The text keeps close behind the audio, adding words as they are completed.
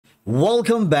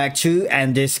Welcome back to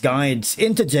Andy's Guides.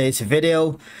 In today's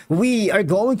video, we are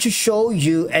going to show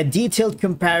you a detailed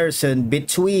comparison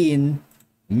between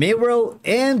Miro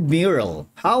and Mural.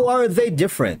 How are they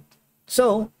different?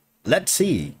 So, let's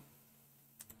see.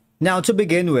 Now, to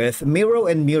begin with, Miro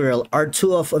and Mural are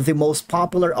two of the most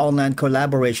popular online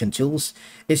collaboration tools,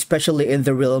 especially in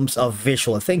the realms of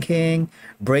visual thinking,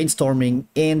 brainstorming,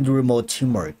 and remote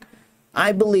teamwork.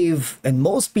 I believe, and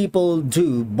most people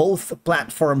do, both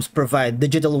platforms provide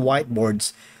digital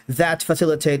whiteboards that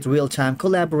facilitate real-time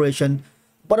collaboration,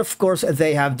 but of course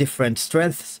they have different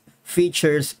strengths,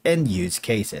 features, and use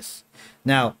cases.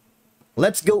 Now,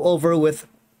 let's go over with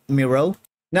Miro.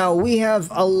 Now, we have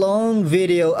a long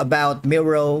video about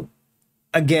Miro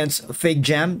against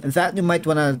FakeJam that you might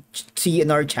want to see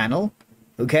in our channel,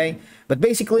 okay? But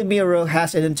basically, Miro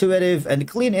has an intuitive and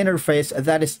clean interface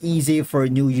that is easy for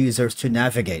new users to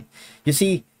navigate. You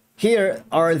see, here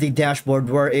are the dashboard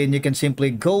wherein you can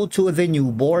simply go to the new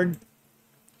board.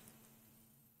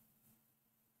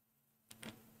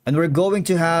 And we're going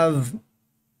to have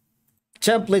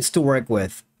templates to work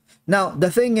with. Now,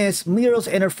 the thing is, Miro's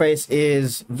interface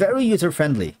is very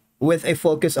user-friendly with a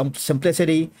focus on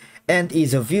simplicity and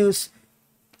ease of use.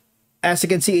 As you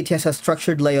can see, it has a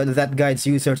structured layout that guides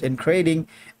users in creating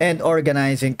and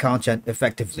organizing content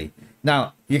effectively.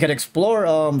 Now, you can explore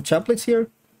templates here.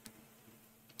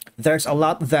 There's a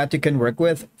lot that you can work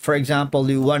with. For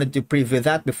example, you wanted to preview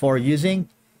that before using.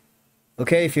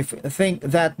 Okay, if you think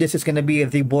that this is going to be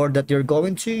the board that you're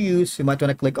going to use, you might want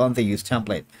to click on the Use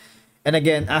Template. And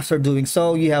again, after doing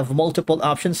so, you have multiple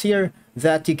options here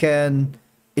that you can...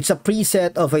 It's a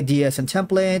preset of ideas and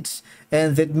templates,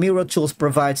 and the Miro tools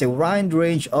provides a wide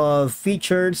range of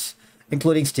features,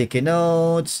 including sticky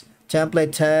notes,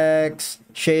 template text,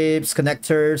 shapes,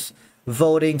 connectors,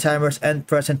 voting, timers, and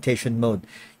presentation mode.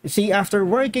 You see, after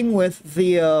working with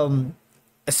the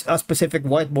a specific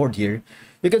whiteboard here,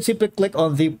 you can simply click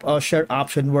on the share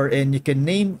option wherein you can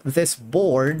name this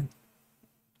board.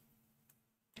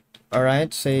 All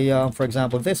right, say, for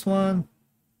example, this one.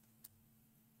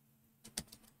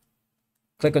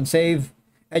 Click on save,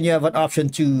 and you have an option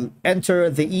to enter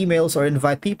the emails or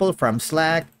invite people from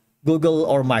Slack, Google,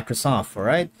 or Microsoft. All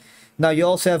right. Now, you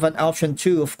also have an option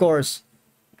to, of course,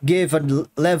 give a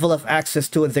level of access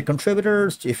to the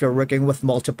contributors if you're working with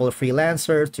multiple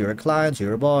freelancers, to your clients, to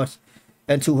your boss,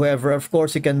 and to whoever. Of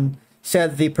course, you can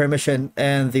set the permission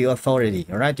and the authority.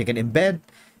 All right. You can embed,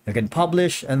 you can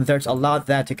publish, and there's a lot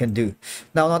that you can do.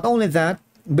 Now, not only that,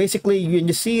 basically,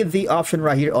 you see the option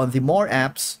right here on the More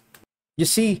Apps. You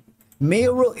see,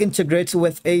 Miro integrates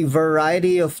with a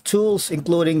variety of tools,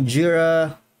 including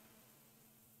Jira.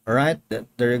 All right,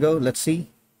 there you go. Let's see.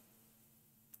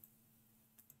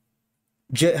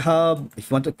 GitHub, if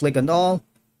you want to click on all.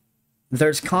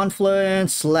 There's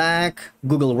Confluence, Slack,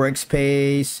 Google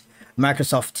Workspace,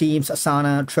 Microsoft Teams,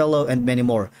 Asana, Trello, and many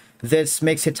more. This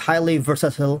makes it highly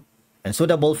versatile and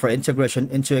suitable for integration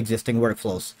into existing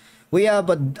workflows. We have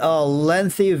a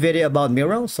lengthy video about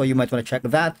Miro, so you might want to check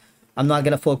that. I'm not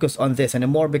going to focus on this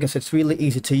anymore because it's really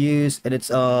easy to use and it's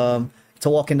a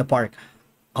walk in the park.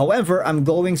 However, I'm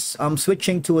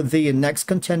switching to the next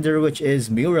contender, which is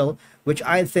Mural, which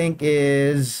I think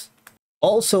is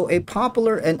also a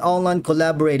popular and online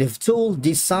collaborative tool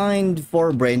designed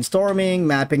for brainstorming,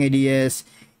 mapping ideas,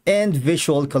 and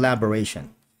visual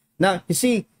collaboration. Now, you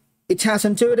see, it has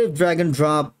intuitive drag and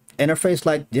drop interface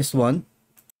like this one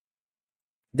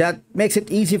that makes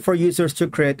it easy for users to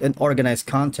create and organize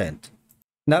content.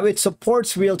 Now, it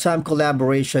supports real-time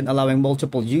collaboration, allowing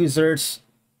multiple users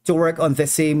to work on the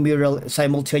same mural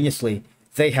simultaneously.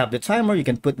 They have the timer. You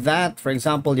can put that. For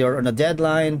example, you're on a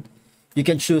deadline. You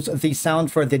can choose the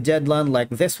sound for the deadline like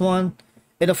this one.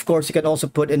 And of course, you can also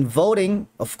put in voting.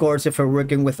 Of course, if you're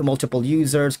working with multiple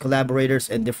users, collaborators,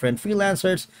 and different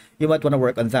freelancers, you might want to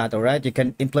work on that, all right? You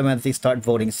can implement the start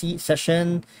voting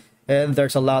session. And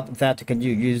there's a lot that you can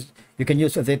use. You can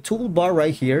use the toolbar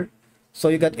right here. So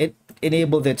you got it,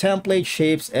 enable the template,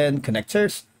 shapes, and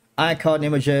connectors, icon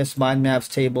images, mind maps,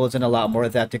 tables, and a lot more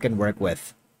that you can work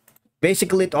with.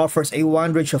 Basically, it offers a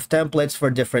wide range of templates for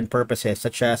different purposes,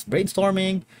 such as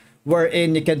brainstorming,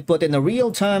 wherein you can put in a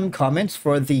real-time comments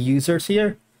for the users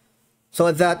here,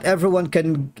 so that everyone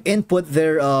can input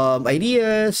their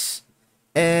ideas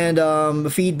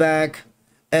and feedback.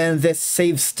 And this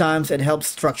saves times and helps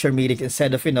structure meetings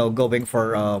instead of, going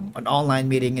for an online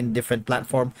meeting in different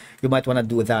platform. You might want to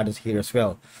do that here as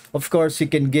well. Of course, you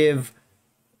can give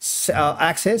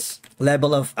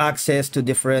level of access to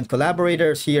different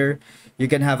collaborators here. You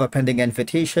can have a pending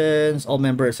invitations, all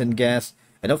members and guests.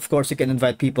 And of course, you can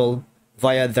invite people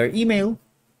via their email.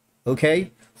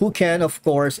 Okay. who can, of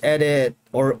course, edit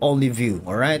or only view.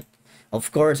 All right.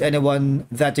 Of course, anyone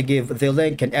that you give the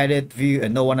link can edit, view,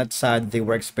 and no one outside the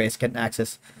workspace can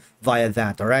access via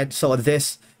that. All right. So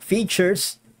this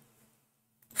features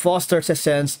fosters a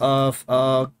sense of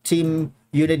team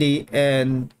unity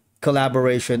and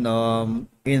collaboration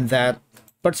in that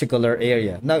particular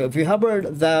area. Now, if you hover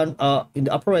down in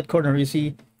the upper right corner, you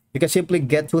see you can simply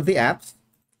get to the apps.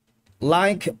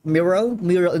 Like Miro,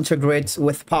 Mural integrates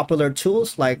with popular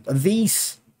tools like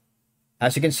these,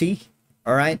 as you can see.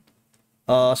 All right.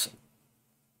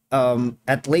 Atlassian,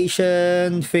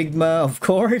 Figma, of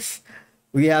course.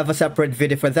 We have a separate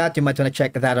video for that. You might want to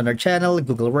check that on our channel.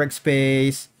 Google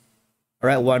Workspace. All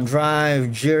right,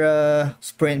 OneDrive, Jira,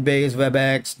 Sprint-based,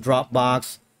 WebEx,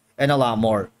 Dropbox, and a lot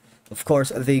more. Of course,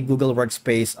 the Google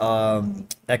Workspace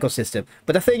ecosystem.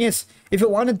 But the thing is, if you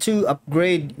wanted to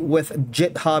upgrade with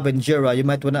GitHub and Jira, you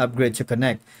might want to upgrade to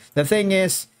Connect. The thing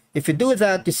is, if you do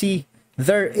that, you see,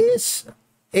 there is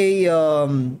a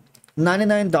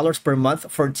 $99 per month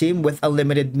for a team with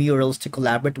unlimited murals to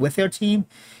collaborate with your team.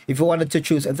 If you wanted to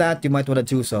choose that, you might want to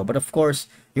do so. But of course,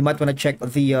 you might want to check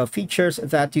the features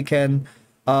that you can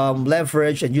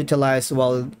leverage and utilize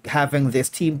while having this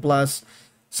Team Plus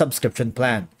subscription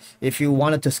plan. If you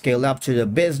wanted to scale up to the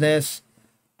business,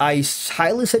 I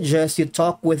highly suggest you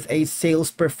talk with a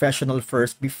sales professional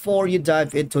first before you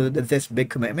dive into this big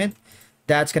commitment.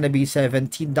 That's going to be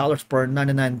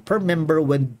 $17.99 per member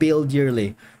when billed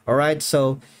yearly. All right.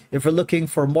 So if you're looking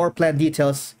for more plan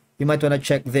details, you might want to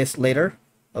check this later.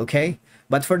 Okay.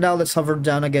 But for now, let's hover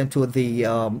down again to the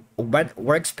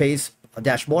workspace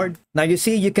dashboard. Now you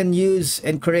see you can use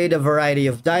and create a variety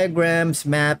of diagrams,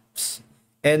 maps,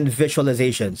 and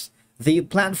visualizations. The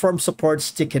platform supports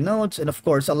sticky notes and of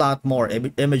course a lot more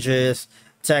images,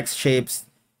 text, shapes,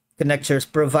 connectors,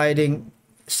 providing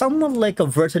somewhat like a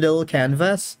versatile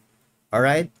canvas. All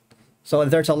right. So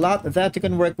there's a lot that you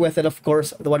can work with. And of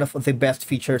course, one of the best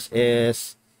features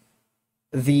is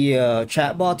the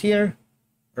chatbot here,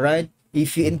 right?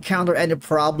 If you encounter any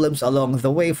problems along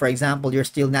the way, for example, you're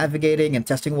still navigating and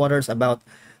testing waters about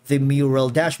the Mural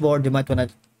dashboard, you might want to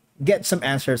get some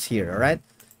answers here. All right.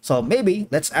 So maybe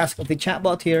let's ask the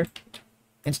chatbot here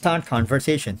and start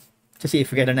conversation to see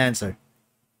if we get an answer.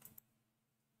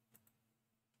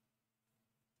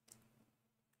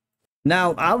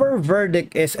 Now, our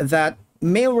verdict is that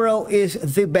Miro is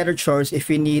the better choice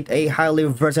if you need a highly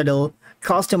versatile,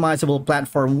 customizable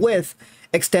platform with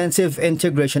extensive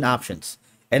integration options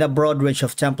and a broad range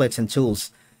of templates and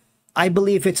tools. I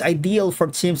believe it's ideal for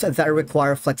teams that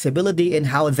require flexibility in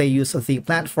how they use the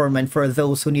platform and for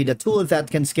those who need a tool that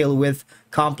can scale with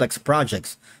complex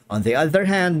projects. On the other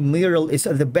hand, Mural is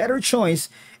the better choice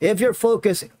if your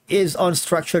focus is on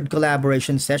structured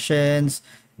collaboration sessions,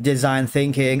 design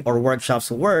thinking, or workshops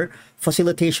where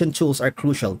facilitation tools are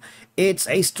crucial. It's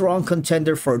a strong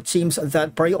contender for teams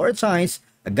that prioritize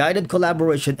a guided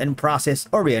collaboration and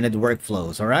process-oriented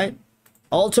workflows, all right?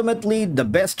 Ultimately, the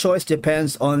best choice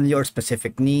depends on your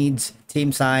specific needs,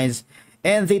 team size,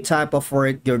 and the type of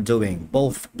work you're doing.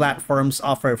 Both platforms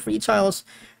offer free trials.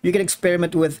 You can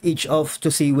experiment with each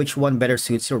to see which one better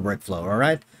suits your workflow, all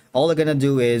right? All you're gonna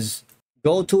do is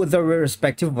go to the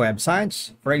respective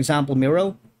websites, for example,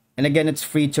 Miro, and again, it's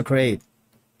free to create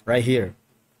right here.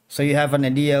 So you have an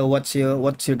idea what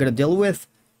you're gonna deal with,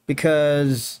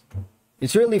 because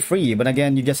it's really free. But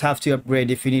again, you just have to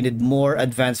upgrade if you needed more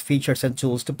advanced features and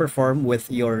tools to perform with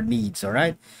your needs. All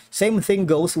right. Same thing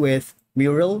goes with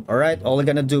Mural. All right. All you're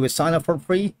gonna do is sign up for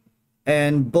free,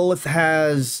 and both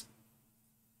has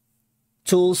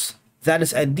tools that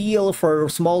is ideal for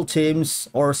small teams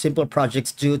or simple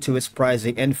projects due to its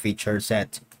pricing and feature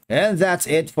set. And that's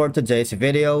it for today's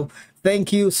video.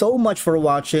 Thank you so much for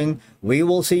watching. We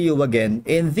will see you again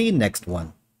in the next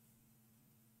one.